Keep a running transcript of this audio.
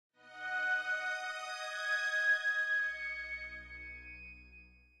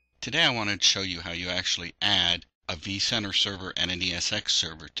Today I wanted to show you how you actually add a vCenter server and an ESX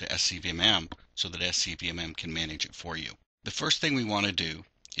server to SCVMM so that SCVMM can manage it for you. The first thing we want to do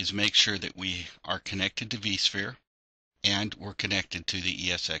is make sure that we are connected to vSphere and we're connected to the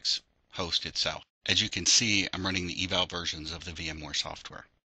ESX host itself. As you can see, I'm running the eval versions of the VMware software.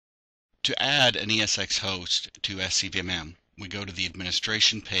 To add an ESX host to SCVMM, we go to the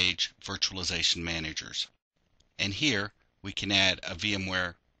administration page, Virtualization Managers. And here we can add a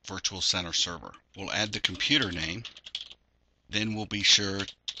VMware VirtualCenter Server. We'll add the computer name, then we'll be sure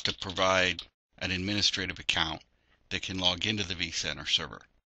to provide an administrative account that can log into the vCenter server.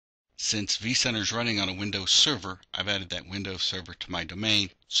 Since vCenter is running on a Windows server, I've added that Windows server to my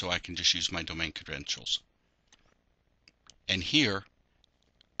domain so I can just use my domain credentials. And here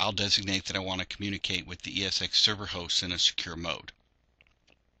I'll designate that I want to communicate with the ESX server hosts in a secure mode.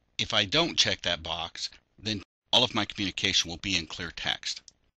 If I don't check that box, then all of my communication will be in clear text.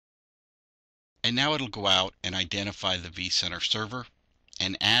 And now it'll go out and identify the vCenter server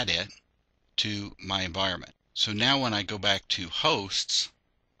and add it to my environment. So now when I go back to hosts,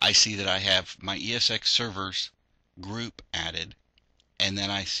 I see that I have my ESX servers group added, and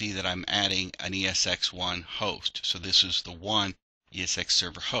then I see that I'm adding an ESX1 host. So this is the one ESX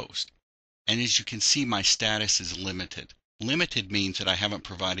server host. And as you can see, my status is limited. Limited means that I haven't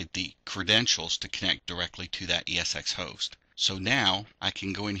provided the credentials to connect directly to that ESX host. So now I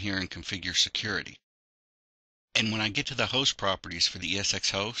can go in here and configure security. And when I get to the host properties for the ESX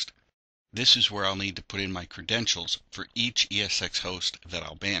host, this is where I'll need to put in my credentials for each ESX host that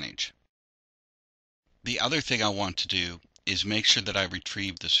I'll manage. The other thing I want to do is make sure that I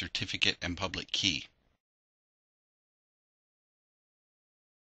retrieve the certificate and public key.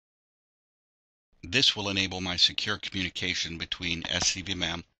 This will enable my secure communication between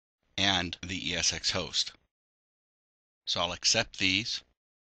SCVMM and the ESX host. So I'll accept these.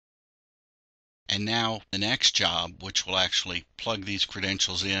 And now the next job, which will actually plug these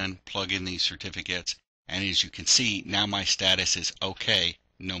credentials in, plug in these certificates, and as you can see, now my status is OK,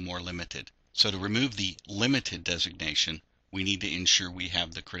 no more limited. So to remove the limited designation, we need to ensure we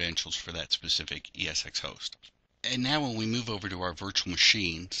have the credentials for that specific ESX host. And now when we move over to our virtual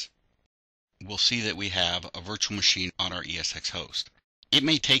machines, we'll see that we have a virtual machine on our ESX host. It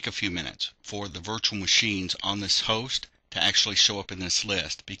may take a few minutes for the virtual machines on this host to actually show up in this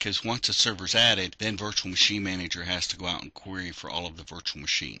list, because once a server's added, then Virtual Machine Manager has to go out and query for all of the virtual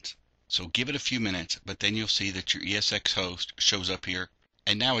machines. So give it a few minutes, but then you'll see that your ESX host shows up here.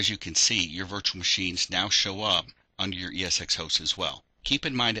 And now as you can see, your virtual machines now show up under your ESX host as well. Keep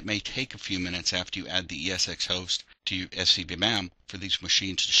in mind it may take a few minutes after you add the ESX host to your SCVMM for these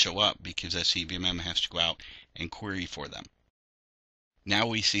machines to show up, because SCVMM has to go out and query for them. Now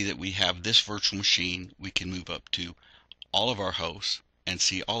we see that we have this virtual machine. We can move up to all of our hosts and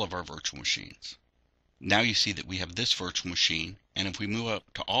see all of our virtual machines. Now you see that we have this virtual machine, and if we move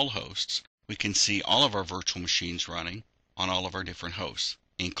up to all hosts, we can see all of our virtual machines running on all of our different hosts,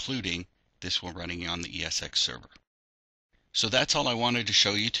 including this one running on the ESX server. So that's all I wanted to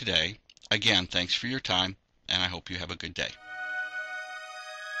show you today. Again, thanks for your time, and I hope you have a good day.